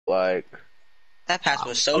Like, That pass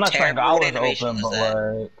was so I'm not saying terrible. I What was animation open, was but that?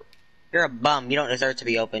 like. You're a bum. You don't deserve to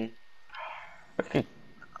be open. Oh my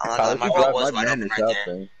god, college, my you bro drive was my wide man open is right there.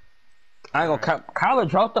 helping. I ain't gonna Kyler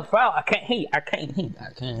dropped the foul. I can't hate. I'm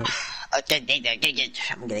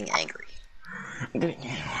getting angry.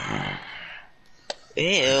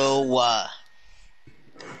 Ew.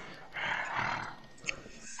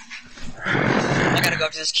 I gotta go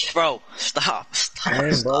to this kid. Bro, stop,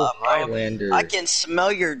 Damn, bro, Highlander. I can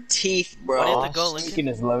smell your teeth, bro. Why do you have to go, Lincoln? Lincoln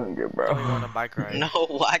is longer, bro. Tell me you want a bike ride. No,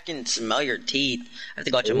 I can smell your teeth. I have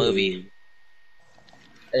to go watch a movie.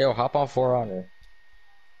 Hey, yo, hop on For Honor.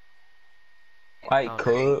 Like,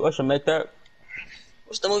 could. What should make that?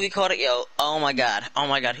 What's the movie called? Yo, oh my god.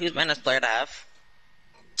 Who's my next player to have?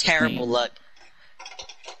 Terrible luck.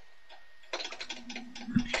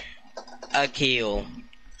 Akil.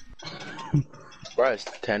 Bro, it's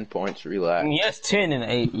 10 points. Relax. Yes, 10 and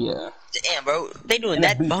 8. Yeah. Damn, bro. They doing And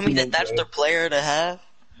that a bumming beast that's bro. their player to have?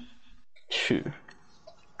 Shoot.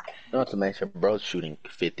 Not to mention, bro's shooting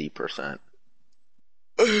 50%.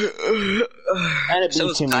 And it So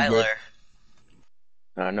beat is Timmy, Kyler.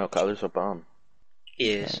 bro. I know, Kyler's a bomb. He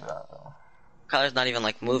is. Kyler's not even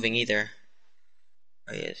like moving either.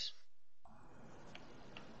 Oh, he is.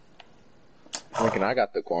 Lincoln, I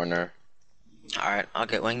got the corner. Alright, I'll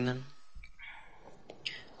get wing then.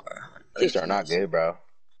 These are not good, bro.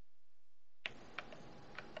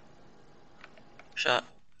 Shot.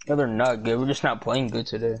 No, they're not good. We're just not playing good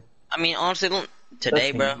today. I mean, honestly,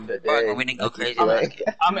 today, bro. Today. Bro, we didn't go crazy. Today.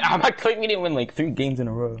 I mean, I think we didn't win like 3 games in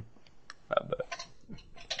a row. Not bad.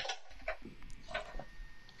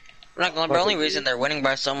 I'm not gonna. The only reason they're winning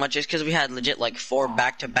by so much is because we had legit like 4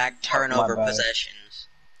 back-to-back turnover bad. possessions.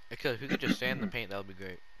 If we could just stay in the paint, that would be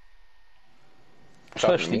great.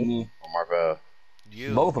 Especially me. Or Marvel.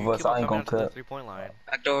 You, Both of you us, keep on I ain't coming gonna out to cut. the 3-point line.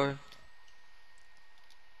 Backdoor.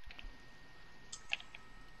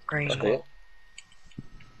 Great. Okay.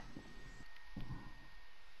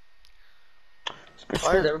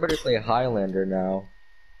 Why does everybody play Highlander now?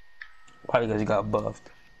 Probably because he got buffed.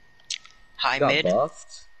 High Got mid.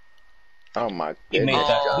 buffed? Oh my He made goodness.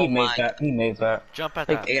 that. He Oh made my that. He made that. Jump at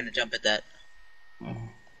Hey, that. They gotta jump at that.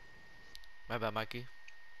 My bad, Mikey.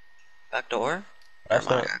 Backdoor. That's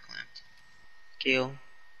Never mind, what. I got clamped. Kill.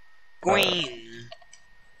 Green.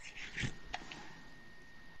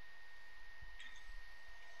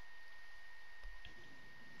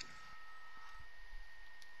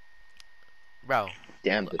 Bro,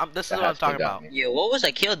 Damn, this is the what I'm Haskell talking got about. me. Yo, what was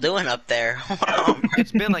Akil doing up there? Hold on, bro.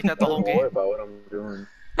 It's been like that the whole Don't worry game. about what I'm doing.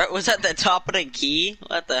 Bro, was that the top of the key?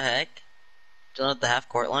 What the heck? Still at the half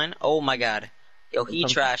court line? Oh my god. Yo, he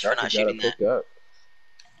Sometimes trash for not you shooting gotta that. pick up.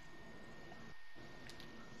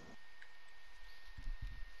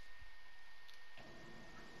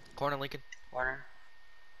 Corner, Lincoln. Corner.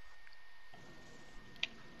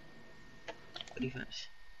 Good defense.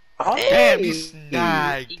 Damn, you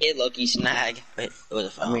snag. He did low-key snag, but it was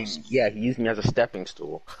a foul. I mean, yeah, he used me as a stepping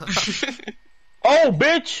stool. Oh,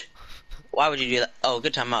 bitch! Why would you do that? Oh,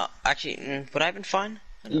 good timeout. Actually, would I have been fine?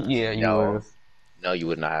 Yeah, you No. would've. No, you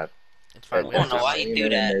would not have. It's fine. I don't know why you do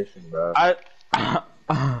that. Animation, bro.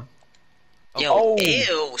 Yo, Oh.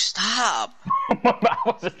 ew, stop. I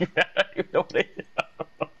wasn't even know that.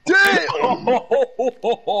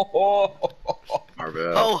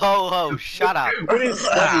 Marvel. Ho, ho, ho. Shut up. What is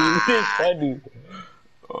funny? What is funny?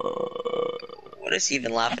 What is he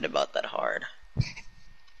even laughing about that hard?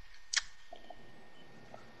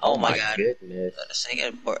 Oh my god. Goodness. Got a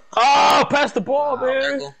second board. Oh, pass the ball, man.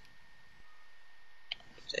 Circle.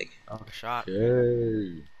 Take. Shot.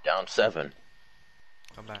 Hey. Down 7.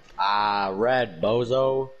 Come back. Ah, red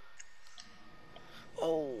bozo.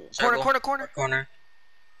 Oh. Circle. Corner. Corner.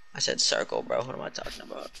 I said circle, bro. What am I talking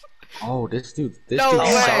about? Oh, this dude. No dude's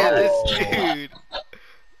way, solid. this dude.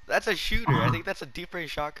 That's a shooter. I think that's a deep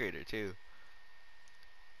range shot creator too.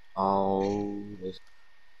 Oh, this.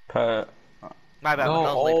 Pat. My bad. No,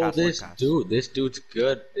 that was late oh, pass, late this pass. dude. This dude's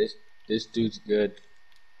good. This dude's good.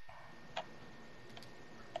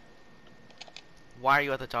 Why are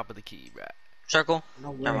you at the top of the key, bro? Circle.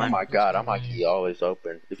 No Never Oh mind. my god, I'm like, he always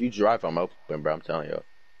open. If you drive, I'm open, bro. I'm telling you.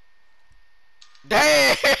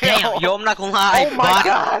 Damn! Damn, yo, I'm not gonna lie. Oh my but-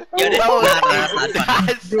 god! Yo, this That that's not funny.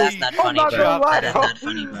 was That's not funny, not bro. gonna lie, That is bro. not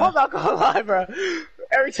funny, bro. I'm not gonna lie, bro.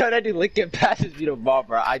 Every time that dude Lincoln passes me the ball,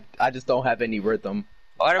 bro, I just don't have any rhythm.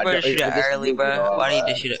 Why did I you shoot don't- it it just early, moves it bro? all, Why do you bro.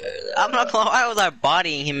 just shoot it early? I'm not gonna lie. Why was I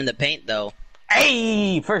bodying him in the paint, though?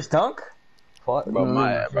 Hey, first dunk. What? Bro,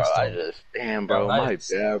 my bro, I just damn, bro, my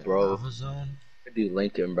Nice. bad, bro. Dude,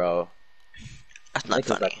 Lincoln, bro. That's not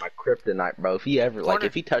Lincoln's funny. like my kryptonite, bro. If he ever, like, Corner.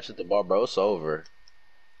 if he touches the ball, bro, it's over.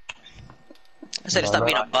 I said to stop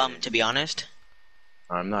being a bum, to be honest.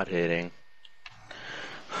 I'm not hitting.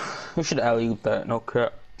 We should alley-oop that, no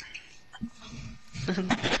crap.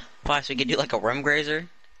 Why, so we could do like a rim grazer?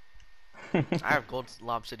 I have Gold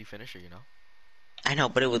Lob City finisher, you know. I know,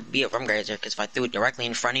 but it would be a rim grazer, because if I threw it directly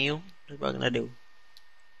in front of you, what am I gonna do?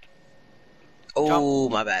 Oh,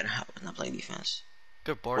 my bad. I'm not playing defense.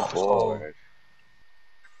 Good board. Board.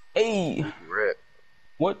 Hey! Rip.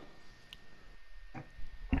 What?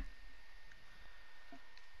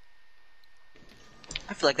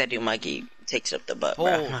 I feel like that dude Mikey takes up the butt, bro.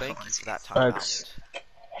 Oh, thank you for that time. Thanks.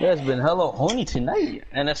 You guys been hella horny tonight,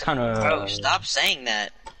 and that's kind of. Bro, stop saying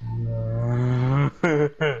that.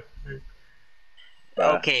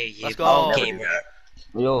 Okay, Let's go. okay,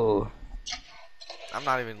 bro. Yo. I'm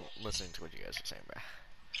not even listening to what you guys are saying,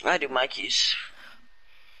 bro. I do Mikey's.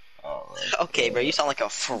 Okay, bro, you sound like a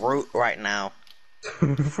fruit right now.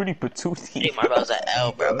 Pretty patootie. Hey, Marvel's at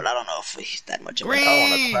L, bro, but I don't know if he's that much of a Green! I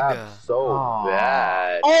want to crap so Aw.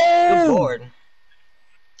 bad. Good board.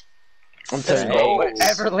 I'm telling you, Oh.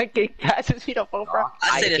 whatever Lincoln passes me the phone, bro.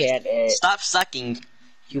 I say can't. this. Stop sucking.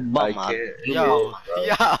 You bum I up. can't. You Yo,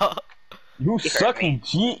 yo. You heard sucking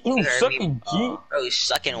G. You You heard sucking me. G. Bro, he's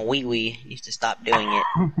sucking wee wee. You need to stop doing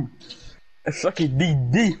it. Sucking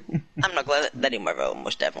DD. I'm not glad that Marvel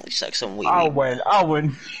most definitely sucks some wee I wee. win. I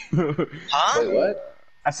win. Huh? Wait, what?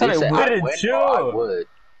 I said They I said wouldn't win, chill. bro, I would,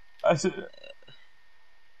 I said,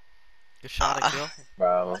 Good shot, kill.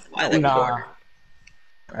 bro. Why the nah. board?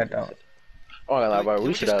 I don't. Oh, like, bro, Can we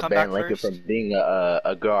we should just have come banned back Lincoln first? from being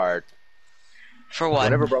a guard. For what?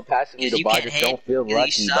 Whenever bro passes me Because the you ball, I can't just hit, don't feel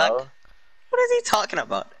because you lucky, suck. bro. What is he talking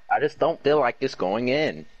about? I just don't feel like it's going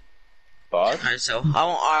in. Boss? Alright, so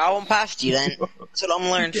I won't pass you then. That's what I'm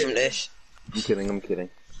learning from this. I'm kidding, I'm kidding.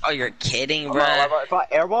 Oh, you're kidding, Bro, bro. if I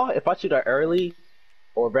airball, if I shoot it early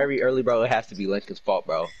or very early, bro, it has to be Lincoln's fault,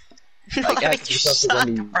 bro. Like, it has to be You something suck,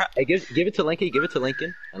 when he- bro. Hey, give it to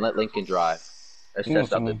Lincoln, and let Lincoln drive. That's Yeah, up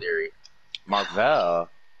the theory. Marvel,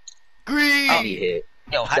 Green! he hit.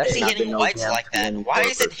 Yo, how is he That's not hitting been no whites damn like that? thing Why for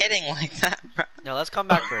is it purpose. hitting like that, bro? Now let's come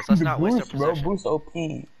back first. Let's not waste our Boost, bro. possession. Boost OP.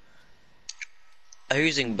 I'm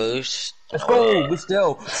using boost. Let's go. Let's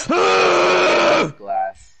go.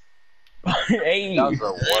 Glass. Hey. That was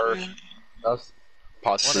the worst. That was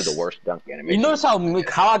possibly the worst dunk You animation. notice how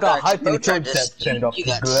I got hyped in Bro the tried third to set turned off you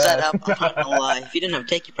the got set glass. up. I'm not gonna lie. If you didn't have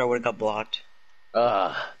take, you probably would have got blocked.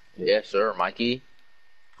 Yes, sir, Mikey.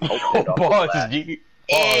 Oh, boss, G.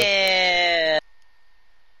 Yeah.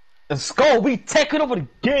 Let's go. We taking over the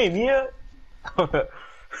game, yeah.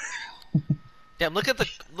 Damn, look at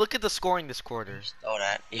the scoring this quarter. Oh,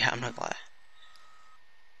 that. Yeah, I'm not glad.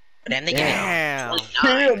 But damn, they gave me Damn. 29.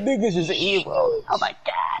 Damn, niggas is evil. Oh my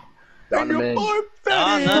god. Donovan.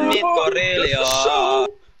 Donovan Correlia. Yo,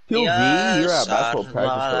 V, you're at basketball practice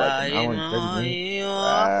for like an hour and 30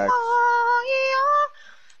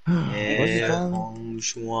 minutes.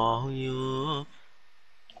 What's wrong?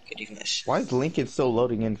 Good defense. Why is Lincoln still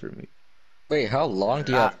loading in for me? Wait, how long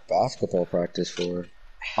do you have basketball practice for?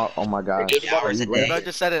 Oh my god. 8 hours a day. Bro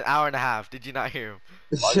just said an hour and a half. Did you not hear him?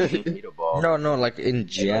 Why do you think he need a ball? No, like in Lincoln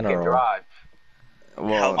general. drive.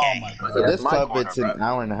 Well, Okay. for this That's my club, corner, it's bro. an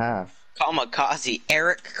hour and a half. Kamikaze.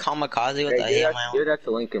 Eric Kamikaze. What the Hey, hell, man? give that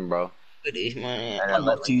to Lincoln, bro. Good man. And then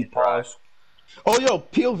let Lincoln drive. Oh, yo,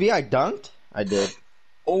 POV, I dunked? I did.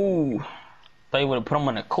 Oh, thought you would have put him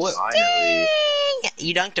on a clip. Finally.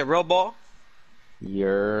 You dunked a real ball?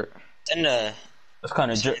 You're... Send a... That's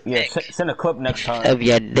kind of yeah. Send a clip next time. Of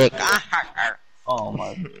your dick. Oh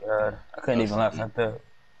my god, I couldn't even laugh at that.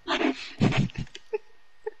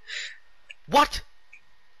 What?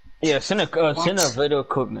 Yeah, send a video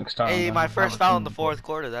clip next time. Hey, man. my first foul in the fourth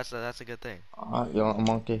quarter. That's a good thing. yo,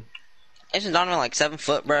 monkey. Isn't Donovan like 7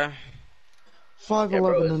 foot, bro? 5'11 Yeah,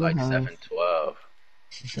 bro, it's and like a half.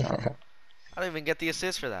 7'12". I don't even get the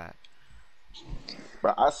assist for that.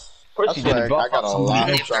 Bro, I course you swear, did, bro. I got a Somebody lot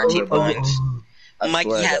Only of 13 trouble. points. I Mikey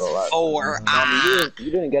swear I has got a lot. 4.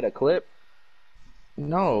 You didn't get a clip?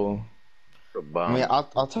 No. You're a I bum. mean,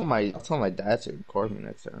 I'll tell my dad to record me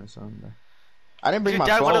next time or something. I didn't bring Your my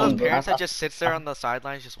dad phone. one of those bro. parents that just sits there on the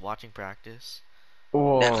sidelines just watching practice.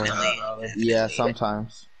 Whoa. Definitely. Yeah,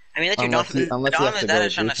 sometimes. I mean, that's your Unless you- Donovan. unless you have Donovan's to dad go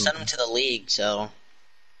is trying do to send him to the league, so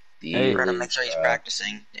Hey, we're gonna make sure he's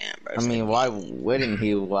practicing. Damn, bro. I mean, why wouldn't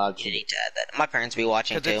he watch? You need to add that. My parents be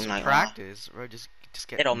watching Because too. it's I'm not gonna lie. practice, bro. Just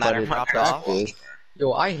get. It don't matter. But My it's parents practice.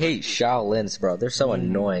 Yo, I hate Shaolins, bro. They're so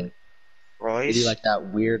annoying. They Royce. do like that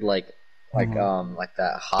weird, like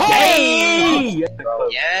that hot. Hey!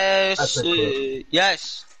 Yes.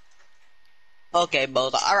 Yes. Okay,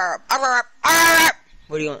 both. What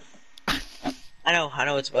do you want? I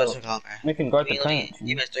know it's supposed to call. We can guard the You paint.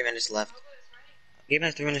 have 3 minutes left. Game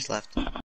has 3 minutes left.